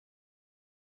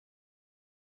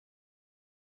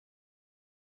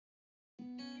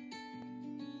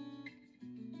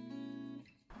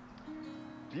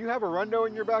Do you have Arundo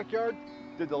in your backyard?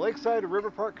 Did the Lakeside or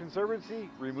River Park Conservancy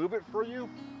remove it for you?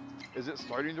 Is it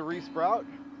starting to re-sprout?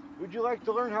 Would you like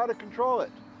to learn how to control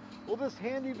it? Well, this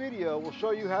handy video will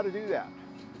show you how to do that.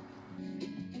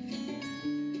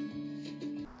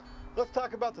 Let's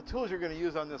talk about the tools you're going to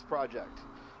use on this project.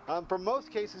 For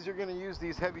most cases, you're going to use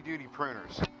these heavy-duty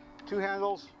pruners. 2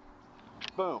 handles,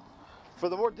 boom. For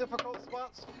the more difficult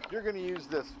spots, you're going to use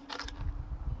this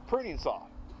pruning saw.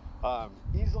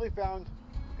 Easily found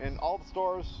in all the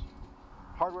stores,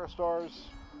 hardware stores,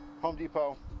 Home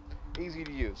Depot, easy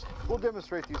to use. We'll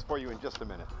demonstrate these for you in just a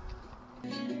minute.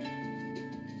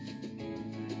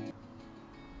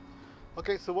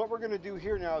 Okay, so what we're going to do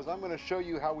here now is I'm going to show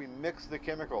you how we mix the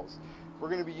chemicals. We're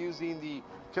going to be using the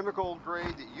chemical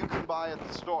grade that you can buy at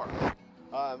the store.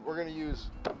 We're going to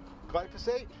use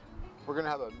glyphosate. We're going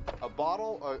to have a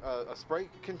bottle, a spray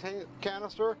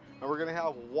canister, and we're going to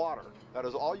have water. That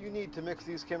is all you need to mix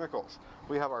these chemicals.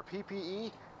 We have our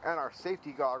PPE and our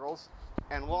safety goggles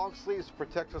and long sleeves to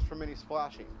protect us from any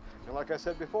splashing. And like I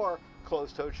said before,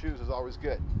 closed-toed shoes is always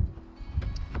good.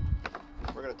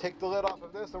 We're going to take the lid off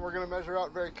of this and we're going to measure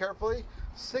out very carefully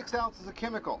 6 ounces of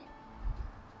chemical.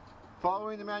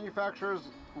 Following the manufacturer's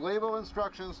label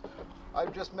instructions,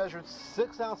 I've just measured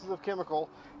 6 ounces of chemical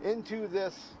into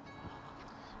this,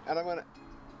 and I'm going to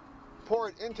pour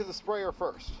it into the sprayer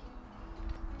first.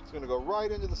 It's going to go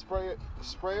right into the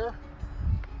sprayer.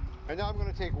 And now I'm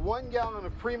going to take 1 gallon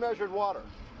of pre-measured water.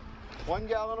 1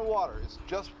 gallon of water. It's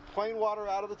just plain water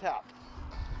out of the tap.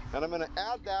 And I'm going to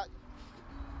add that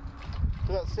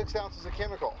to that 6 ounces of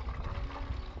chemical.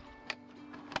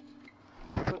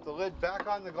 Put the lid back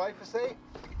on the glyphosate.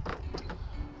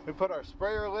 We put our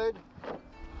sprayer lid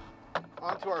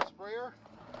onto our sprayer.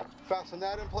 Fasten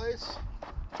that in place.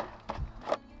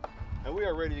 And we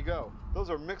are ready to go. Those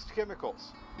are mixed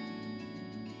chemicals.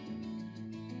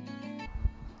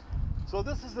 So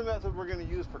this is the method we're going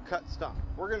to use for cut stump.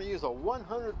 We're going to use a 100%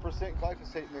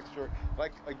 glyphosate mixture,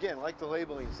 like the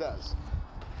labeling says.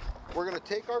 We're going to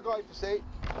take our glyphosate,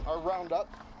 our Roundup.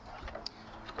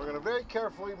 We're going to very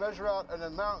carefully measure out an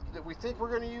amount that we think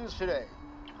we're going to use today.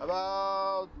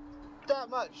 About that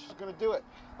much is going to do it.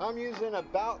 I'm using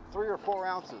about 3 or 4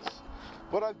 ounces.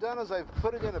 What I've done is I've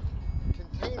put it in a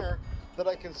container that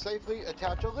I can safely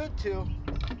attach a lid to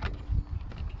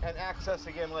and access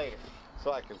again later.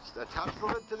 So I can attach the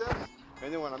lid to this,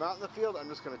 and then when I'm out in the field, I'm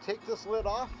just going to take this lid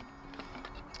off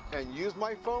and use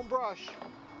my foam brush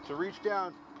to reach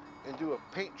down and do a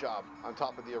paint job on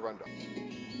top of the Arundo.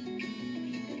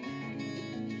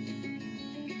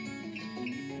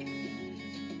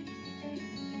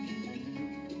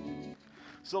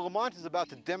 So Lamont is about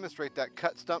to demonstrate that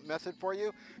cut stump method for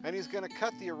you, and he's going to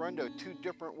cut the Arundo 2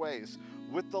 different ways,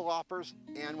 with the loppers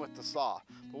and with the saw.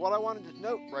 But what I wanted to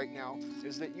note right now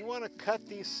is that you want to cut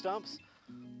these stumps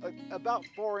about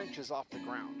 4 inches off the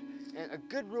ground. And a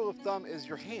good rule of thumb is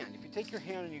your hand. If you take your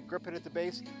hand and you grip it at the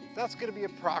base, that's going to be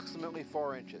approximately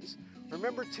 4 inches.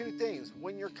 Remember 2 things.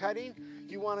 When you're cutting,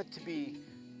 you want to be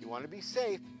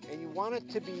safe, and you want it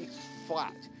to be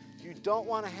flat. You don't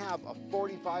want to have a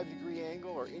 45-degree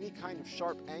angle or any kind of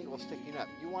sharp angle sticking up.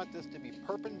 You want this to be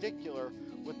perpendicular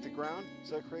with the ground,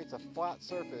 so it creates a flat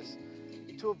surface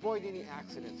to avoid any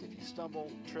accidents. If you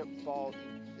stumble, trip, fall,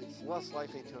 it's less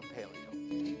likely to impale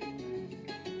you.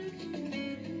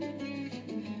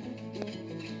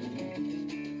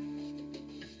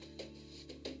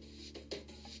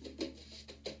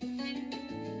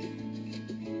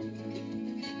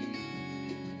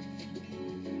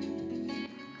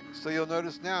 So you'll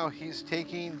notice now he's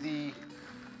taking the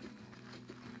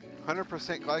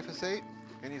 100% glyphosate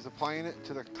and he's applying it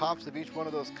to the tops of each one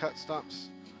of those cut stumps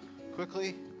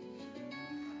quickly,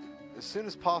 as soon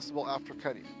as possible after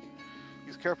cutting.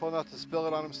 He's careful not to spill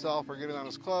it on himself or get it on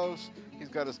his clothes. He's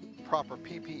got his proper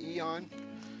PPE on,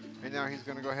 and now he's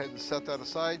going to go ahead and set that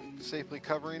aside, safely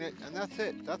covering it, and that's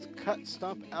it. That's cut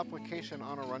stump application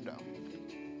on Arundo.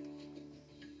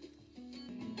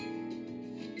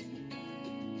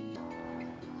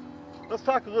 Let's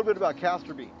talk a little bit about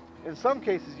castor bean. In some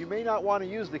cases, you may not want to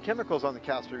use the chemicals on the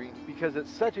castor bean because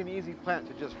it's such an easy plant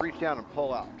to just reach down and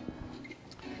pull out.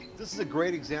 This is a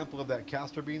great example of that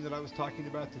castor bean that I was talking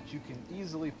about that you can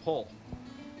easily pull.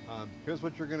 Here's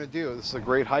what you're going to do. This is a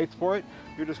great height for it.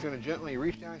 You're just going to gently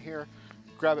reach down here,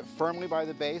 grab it firmly by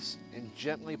the base, and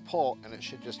gently pull, and it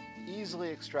should just easily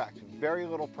extract. Very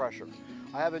little pressure.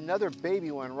 I have another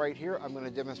baby one right here. I'm going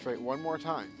to demonstrate one more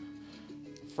time.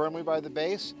 Firmly by the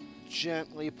base,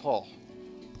 gently pull.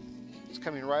 It's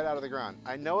coming right out of the ground.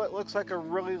 I know it looks like a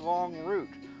really long root,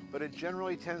 but it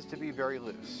generally tends to be very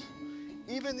loose.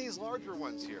 Even these larger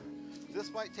ones here,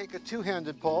 This might take a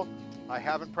two-handed pull. I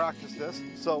haven't practiced this,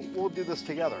 so we'll do this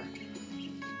together.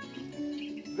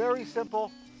 Very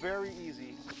simple, very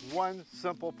easy. One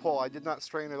simple pull. I did not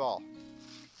strain at all.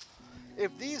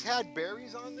 If these had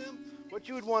berries on them, what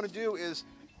you would want to do is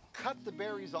cut the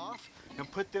berries off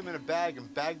and put them in a bag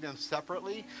and bag them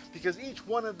separately, because each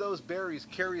one of those berries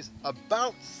carries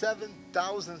about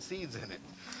 7,000 seeds in it.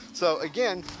 So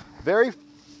again, very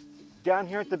down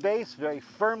here at the base, very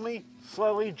firmly,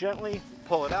 slowly, gently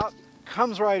pull it out.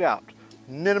 Comes right out.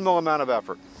 Minimal amount of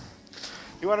effort.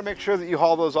 You want to make sure that you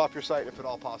haul those off your site if at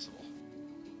all possible.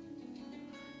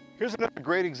 Here's another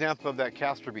great example of that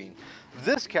castor bean.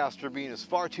 This castor bean is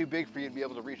far too big for you to be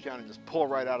able to reach down and just pull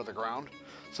right out of the ground.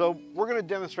 So we're going to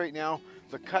demonstrate now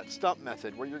the cut stump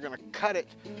method, where you're going to cut it,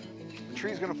 the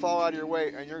tree's going to fall out of your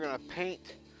way, and you're going to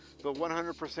paint the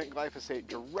 100% glyphosate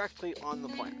directly on the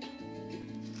plant.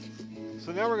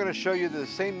 So now we're going to show you the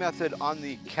same method on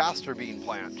the castor bean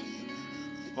plant.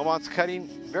 Lamont's cutting,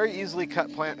 very easily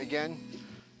cut plant again.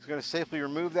 He's going to safely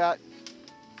remove that,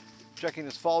 checking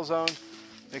his fall zone,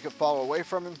 make it fall away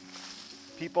from him,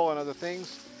 people and other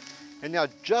things. And now,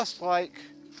 just like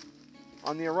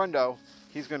on the Arundo,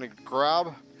 he's going to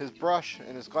grab his brush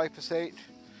and his glyphosate,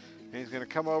 and he's going to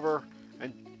come over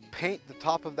and paint the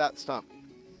top of that stump.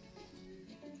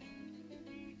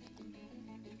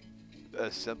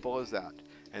 As simple as that.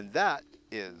 And that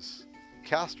is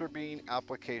castor bean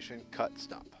application cut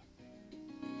stump.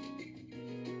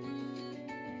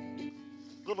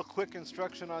 Little quick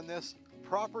instruction on this.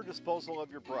 Proper disposal of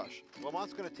your brush.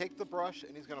 Lamont's going to take the brush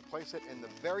and he's going to place it in the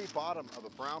very bottom of a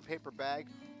brown paper bag,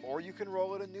 or you can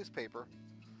roll it in newspaper.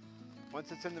 Once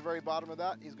it's in the very bottom of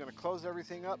that, he's going to close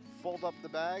everything up, fold up the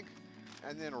bag,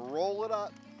 and then roll it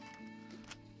up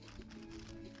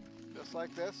just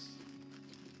like this.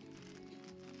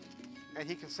 And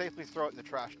he can safely throw it in the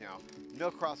trash now.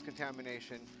 No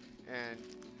cross-contamination, and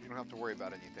you don't have to worry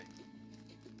about anything.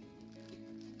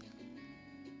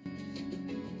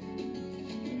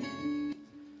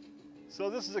 So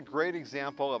this is a great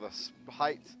example of a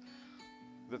height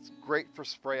that's great for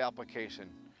spray application.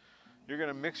 You're going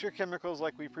to mix your chemicals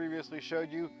like we previously showed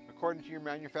you according to your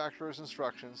manufacturer's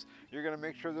instructions. You're going to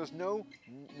make sure there's no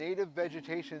native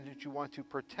vegetation that you want to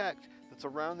protect that's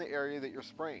around the area that you're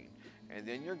spraying. And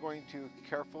then you're going to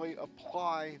carefully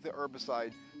apply the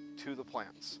herbicide to the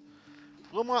plants.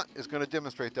 Lamont is going to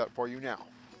demonstrate that for you now.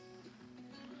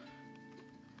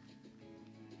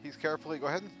 He's carefully, go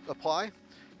ahead and apply.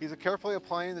 He's carefully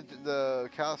applying the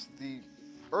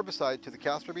herbicide to the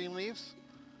castor bean leaves.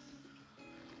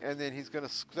 And then he's going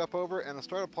to step over and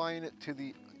start applying it to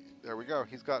the, there we go,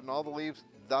 he's gotten all the leaves.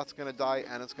 That's going to die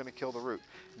and it's going to kill the root.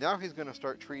 Now he's going to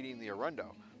start treating the Arundo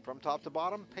from top to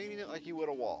bottom, painting it like you would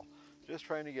a wall. Just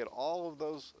trying to get all of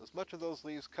those, as much of those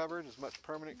leaves covered, as much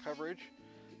permanent coverage.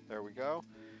 There we go.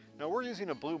 Now we're using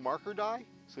a blue marker dye,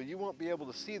 so you won't be able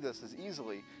to see this as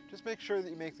easily. Just make sure that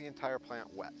you make the entire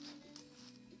plant wet.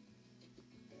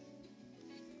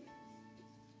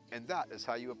 And that is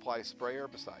how you apply spray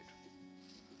herbicide.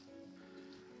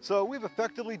 So we've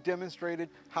effectively demonstrated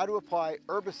how to apply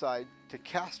herbicide to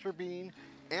castor bean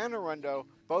and Arundo,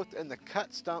 both in the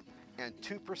cut stump and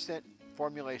 2%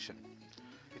 formulation.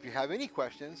 If you have any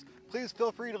questions, please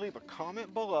feel free to leave a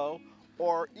comment below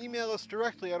or email us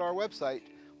directly at our website,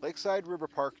 lakeside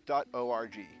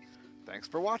riverpark.org. Thanks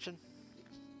for watching.